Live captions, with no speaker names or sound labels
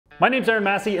My name's Aaron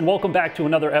Massey and welcome back to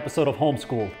another episode of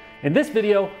Homeschooled. In this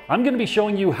video, I'm going to be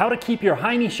showing you how to keep your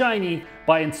hiney shiny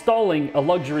by installing a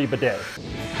luxury bidet.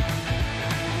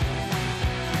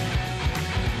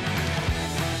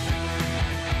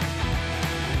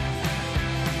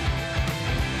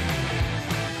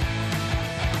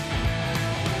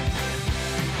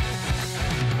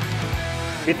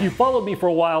 If you followed me for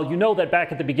a while, you know that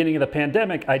back at the beginning of the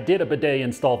pandemic, I did a bidet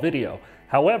install video.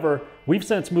 However, we've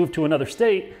since moved to another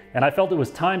state, and I felt it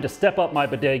was time to step up my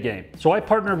bidet game. So I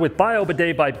partnered with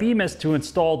BioBidet by Bemis to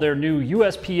install their new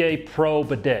USPA Pro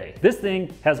bidet. This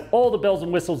thing has all the bells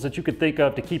and whistles that you could think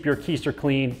of to keep your keister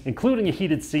clean, including a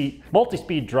heated seat,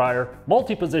 multi-speed dryer,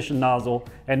 multi-position nozzle,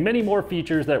 and many more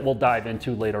features that we'll dive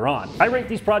into later on. I rate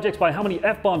these projects by how many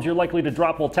F-bombs you're likely to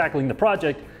drop while tackling the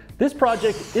project. This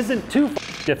project isn't too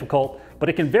difficult, but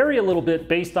it can vary a little bit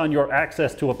based on your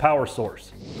access to a power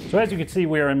source. So as you can see,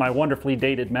 we are in my wonderfully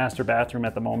dated master bathroom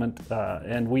at the moment,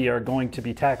 and we are going to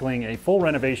be tackling a full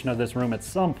renovation of this room at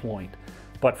some point.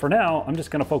 But for now, I'm just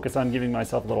gonna focus on giving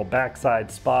myself a little backside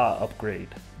spa upgrade.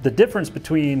 The difference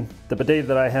between the bidet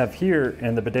that I have here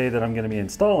and the bidet that I'm gonna be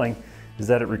installing is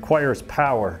that it requires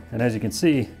power. And as you can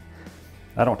see,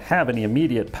 I don't have any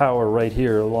immediate power right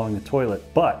here along the toilet,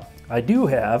 but I do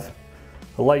have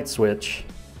a light switch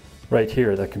right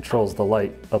here that controls the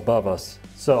light above us.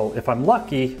 So if I'm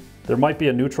lucky, there might be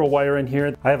a neutral wire in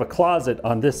here. I have a closet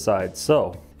on this side.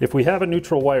 So if we have a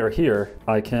neutral wire here,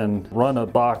 I can run a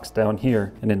box down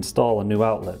here and install a new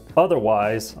outlet.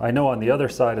 Otherwise, I know on the other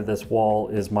side of this wall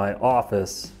is my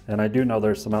office, and I do know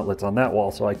there's some outlets on that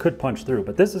wall, so I could punch through,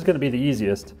 but this is gonna be the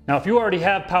easiest. Now, if you already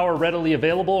have power readily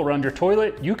available around your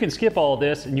toilet, you can skip all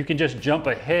this and you can just jump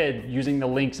ahead using the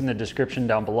links in the description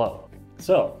down below.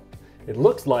 So it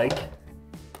looks like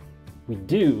we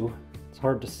do, it's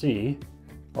hard to see.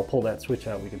 I'll pull that switch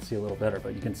out, we can see a little better,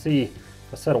 but you can see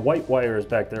a set of white wires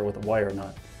back there with a wire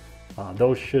nut.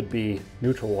 Those should be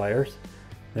neutral wires.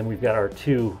 Then we've got our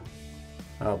two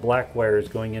black wires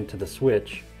going into the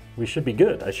switch. We should be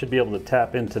good. I should be able to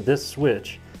tap into this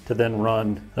switch to then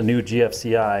run a new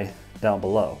GFCi down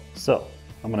below. So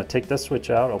I'm gonna take this switch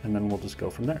out and then we'll just go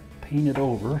from there. Paint it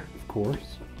over, of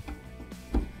course.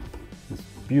 This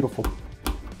beautiful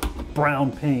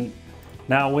brown paint.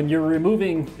 Now, when you're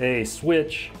removing a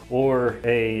switch or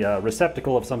a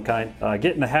receptacle of some kind,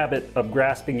 get in the habit of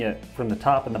grasping it from the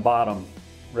top and the bottom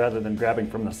rather than grabbing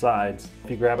from the sides. If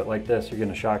you grab it like this, you're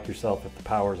gonna shock yourself if the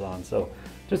power's on. So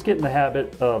just get in the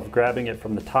habit of grabbing it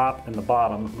from the top and the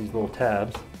bottom, these little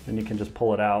tabs, and you can just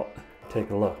pull it out,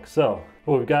 take a look. So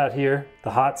what we've got here,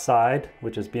 the hot side,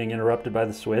 which is being interrupted by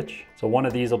the switch. So one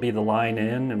of these will be the line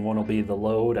in and one will be the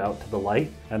load out to the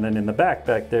light. And then in the back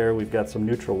there, we've got some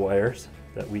neutral wires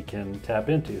that we can tap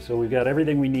into. So we've got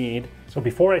everything we need. So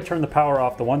before I turn the power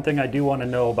off, the one thing I do want to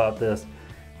know about this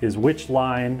is which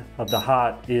line of the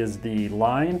hot is the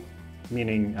line,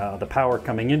 meaning the power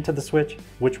coming into the switch,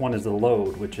 which one is the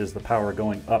load, which is the power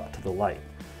going up to the light.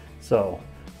 So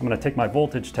I'm going to take my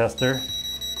voltage tester.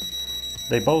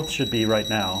 They both should be right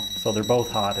now, so they're both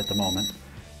hot at the moment.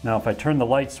 Now if I turn the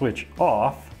light switch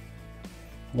off,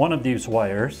 one of these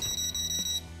wires,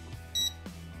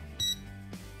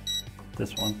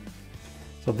 this one,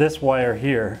 so this wire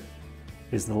here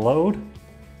is the load,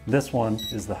 this one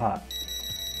is the hot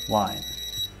line.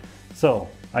 So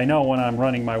I know when I'm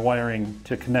running my wiring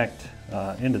to connect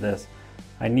into this,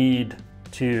 I need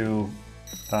to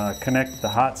connect the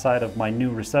hot side of my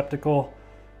new receptacle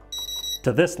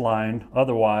to this line,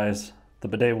 otherwise the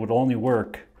bidet would only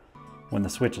work when the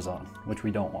switch is on, which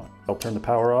we don't want. I'll turn the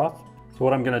power off. So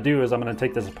what I'm gonna do is I'm gonna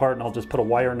take this apart and I'll just put a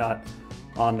wire nut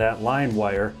on that line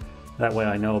wire. That way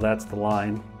I know that's the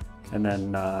line, and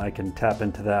then I can tap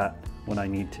into that when I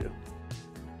need to.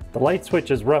 The light switch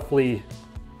is roughly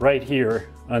right here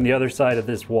on the other side of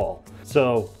this wall.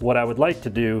 So what I would like to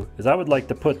do is I would like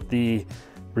to put the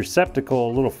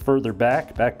receptacle a little further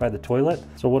back by the toilet.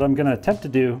 So what I'm gonna attempt to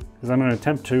do is I'm gonna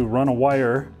attempt to run a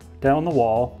wire down the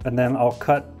wall, and then I'll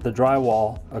cut the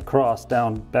drywall across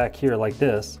down back here like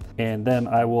this, and then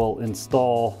I will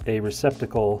install a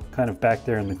receptacle kind of back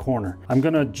there in the corner. I'm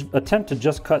gonna attempt to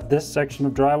just cut this section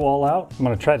of drywall out. I'm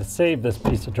gonna try to save this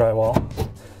piece of drywall,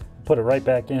 put it right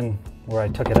back in where I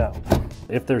took it out.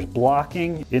 If there's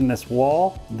blocking in this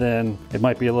wall, then it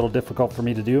might be a little difficult for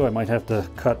me to do. I might have to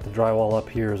cut the drywall up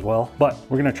here as well. But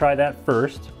we're gonna try that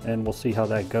first, and we'll see how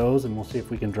that goes, and we'll see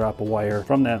if we can drop a wire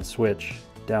from that switch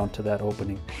down to that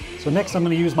opening. So next I'm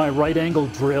gonna use my right angle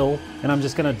drill, and I'm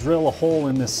just gonna drill a hole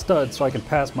in this stud so I can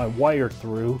pass my wire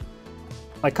through.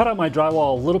 I cut out my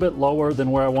drywall a little bit lower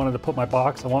than where I wanted to put my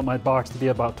box. I want my box to be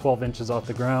about 12 inches off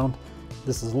the ground.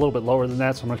 This is a little bit lower than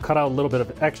that, so I'm gonna cut out a little bit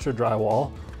of extra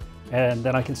drywall, and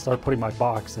then I can start putting my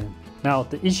box in. Now,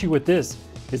 the issue with this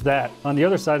is that on the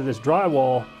other side of this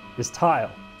drywall is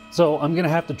tile. So I'm gonna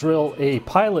have to drill a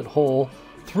pilot hole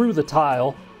through the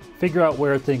tile, figure out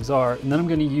where things are, and then I'm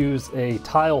gonna use a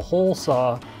tile hole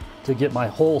saw to get my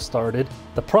hole started.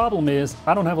 The problem is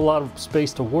I don't have a lot of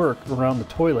space to work around the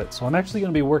toilet, so I'm actually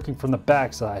gonna be working from the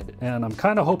back side, and I'm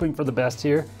kind of hoping for the best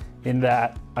here in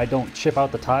that I don't chip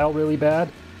out the tile really bad.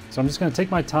 So I'm just gonna take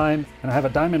my time, and I have a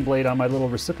diamond blade on my little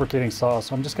reciprocating saw,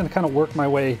 so I'm just gonna kind of work my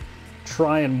way,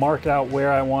 try and mark out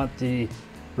where I want the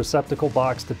receptacle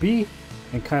box to be,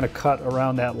 and kind of cut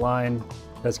around that line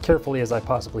as carefully as I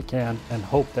possibly can, and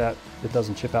hope that it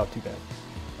doesn't chip out too bad.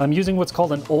 I'm using what's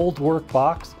called an old work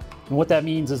box, and what that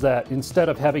means is that instead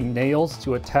of having nails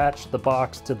to attach the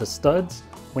box to the studs,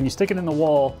 when you stick it in the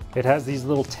wall, it has these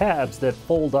little tabs that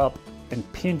fold up and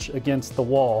pinch against the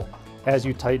wall as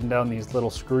you tighten down these little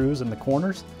screws in the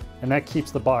corners, and that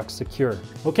keeps the box secure.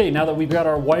 Okay, now that we've got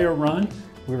our wire run,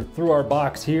 we're through our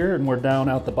box here and we're down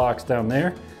out the box down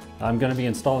there. I'm gonna be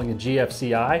installing a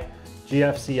GFCi.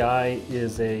 GFCi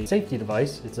is a safety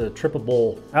device. It's a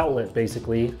trippable outlet,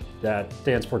 basically, that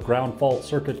stands for ground fault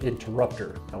circuit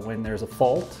interrupter. Now, when there's a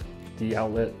fault, the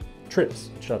outlet trips,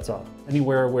 shuts off.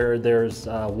 Anywhere where there's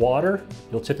water,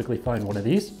 you'll typically find one of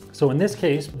these. So in this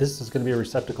case, this is gonna be a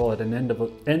receptacle at an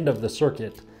end of the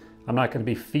circuit. I'm not gonna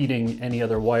be feeding any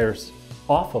other wires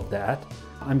off of that.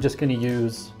 I'm just gonna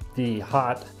use the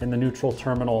hot and the neutral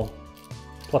terminal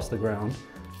plus the ground.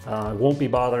 I won't be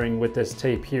bothering with this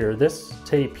tape here. This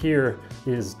tape here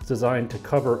is designed to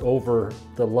cover over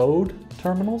the load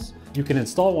terminals. You can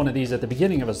install one of these at the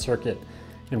beginning of a circuit,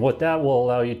 and what that will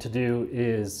allow you to do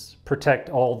is protect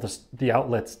all the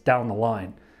outlets down the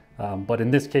line. But in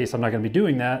this case, I'm not going to be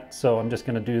doing that, so I'm just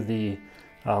going to do the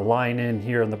line in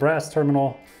here on the brass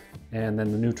terminal, and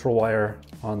then the neutral wire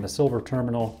on the silver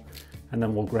terminal, and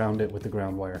then we'll ground it with the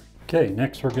ground wire. Okay,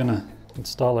 next we're going to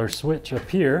install our switch up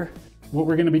here. What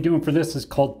we're going to be doing for this is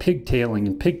called pigtailing,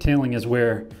 and pigtailing is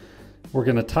where we're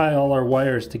going to tie all our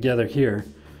wires together here.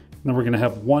 And then we're going to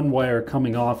have one wire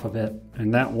coming off of it,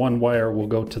 and that one wire will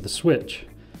go to the switch.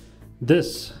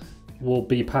 This will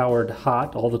be powered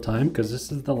hot all the time because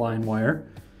this is the line wire.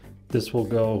 This will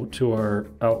go to our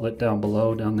outlet down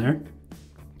below, down there.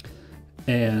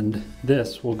 And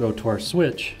this will go to our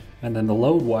switch, and then the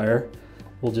load wire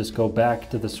will just go back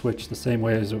to the switch the same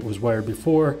way as it was wired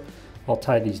before. I'll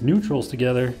tie these neutrals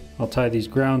together, I'll tie these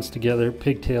grounds together,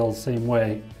 pigtails same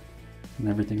way, and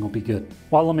everything will be good.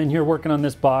 While I'm in here working on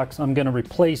this box, I'm gonna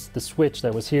replace the switch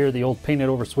that was here, the old painted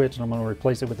over switch, and I'm gonna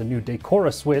replace it with a new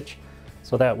Decora switch,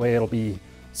 so that way it'll be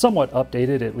somewhat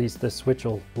updated. At least this switch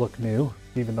will look new,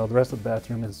 even though the rest of the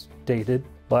bathroom is dated.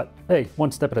 But hey,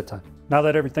 one step at a time. Now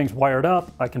that everything's wired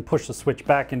up, I can push the switch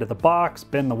back into the box,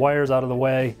 bend the wires out of the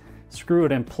way, screw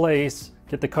it in place,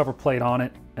 get the cover plate on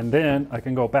it, and then I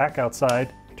can go back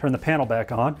outside, turn the panel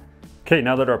back on. Okay,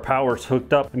 now that our power's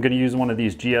hooked up, I'm gonna use one of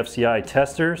these GFCi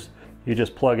testers. You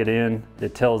just plug it in,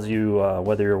 it tells you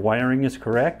whether your wiring is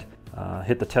correct.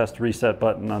 Hit the test reset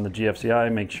button on the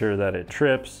GFCi, make sure that it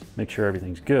trips, make sure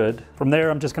everything's good. From there,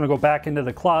 I'm just gonna go back into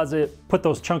the closet, put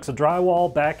those chunks of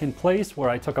drywall back in place where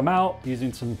I took them out,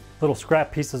 using some little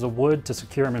scrap pieces of wood to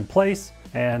secure them in place,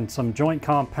 and some joint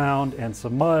compound and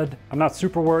some mud. I'm not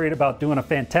super worried about doing a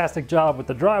fantastic job with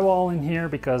the drywall in here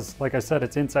because, like I said,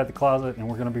 it's inside the closet and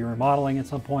we're gonna be remodeling at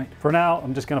some point. For now,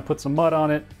 I'm just gonna put some mud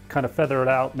on it, kind of feather it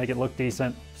out, make it look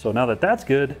decent. So now that that's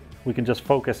good, we can just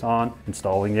focus on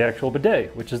installing the actual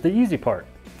bidet, which is the easy part.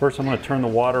 First, I'm gonna turn the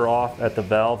water off at the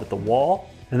valve at the wall,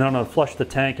 and then I'm gonna flush the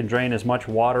tank and drain as much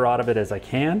water out of it as I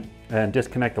can and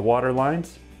disconnect the water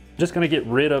lines. Just gonna get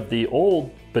rid of the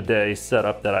old bidet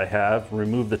setup that I have,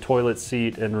 remove the toilet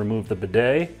seat and remove the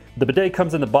bidet. The bidet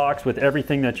comes in the box with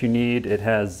everything that you need. It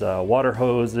has water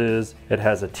hoses, it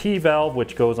has a T-valve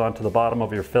which goes onto the bottom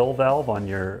of your fill valve on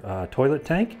your toilet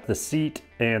tank, the seat,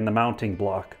 and the mounting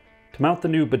block. To mount the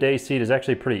new bidet seat is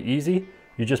actually pretty easy.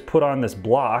 You just put on this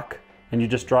block and you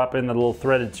just drop in the little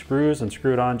threaded screws and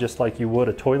screw it on just like you would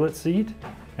a toilet seat.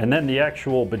 And then the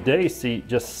actual bidet seat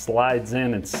just slides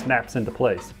in and snaps into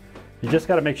place. You just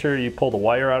got to make sure you pull the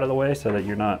wire out of the way so that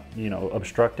you're not,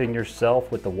 obstructing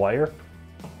yourself with the wire.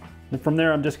 And from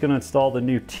there, I'm just going to install the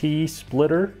new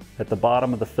T-splitter at the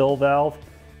bottom of the fill valve.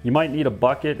 You might need a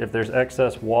bucket if there's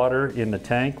excess water in the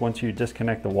tank once you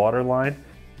disconnect the water line.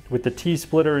 With the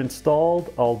T-splitter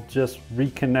installed, I'll just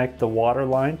reconnect the water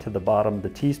line to the bottom of the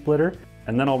T-splitter,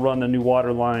 and then I'll run the new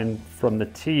water line from the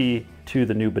T to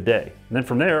the new bidet. And then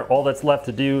from there, all that's left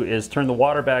to do is turn the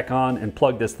water back on and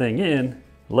plug this thing in,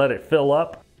 let it fill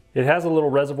up, It has a little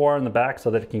reservoir in the back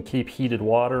so that it can keep heated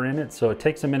water in it, so it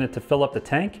takes a minute to fill up the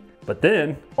tank. But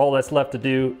then all that's left to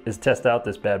do is test out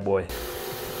this bad boy.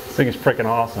 This thing is freaking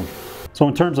awesome. So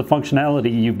in terms of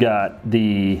functionality, you've got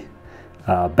the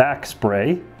back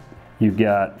spray, you've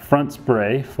got front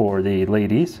spray for the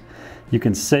ladies. You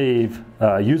can save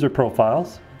user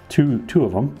profiles, two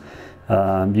of them.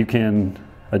 You can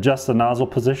adjust the nozzle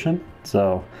position.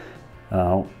 So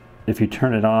if you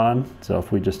turn it on, so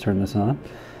if we just turn this on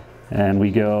and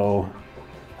we go,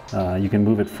 you can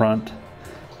move it front,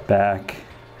 back.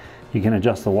 You can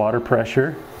adjust the water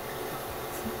pressure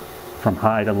from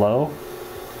high to low.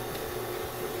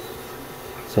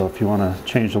 So if you want to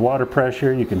change the water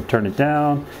pressure, you can turn it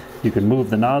down. You can move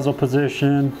the nozzle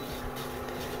position.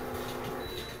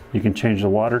 You can change the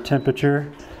water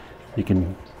temperature. You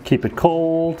can keep it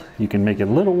cold. You can make it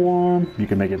a little warm. You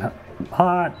can make it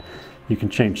hot. You can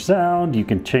change sound. You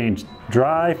can change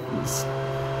dry,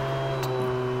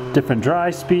 different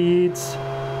dry speeds.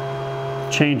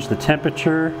 Change the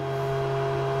temperature.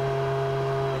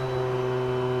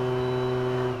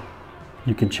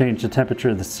 You can change the temperature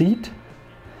of the seat.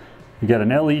 You got an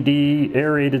LED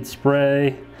aerated spray.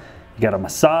 You got a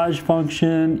massage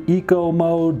function, eco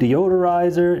mode,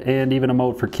 deodorizer, and even a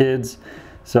mode for kids.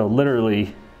 So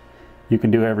literally, you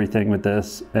can do everything with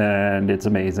this, and it's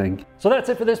amazing. So that's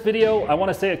it for this video. I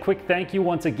want to say a quick thank you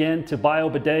once again to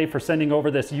BioBidet for sending over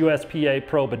this USPA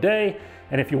Pro bidet.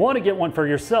 And if you want to get one for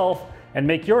yourself and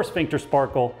make your sphincter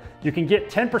sparkle, you can get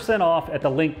 10% off at the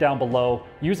link down below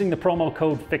using the promo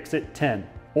code FIXIT10.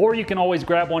 Or you can always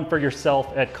grab one for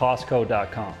yourself at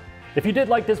Costco.com. If you did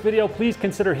like this video, please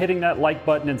consider hitting that like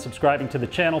button and subscribing to the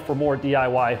channel for more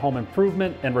DIY home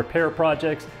improvement and repair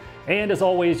projects. And as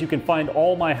always, you can find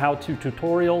all my how-to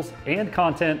tutorials and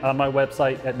content on my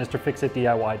website at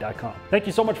MrFixItDIY.com. Thank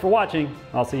you so much for watching.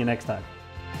 I'll see you next time.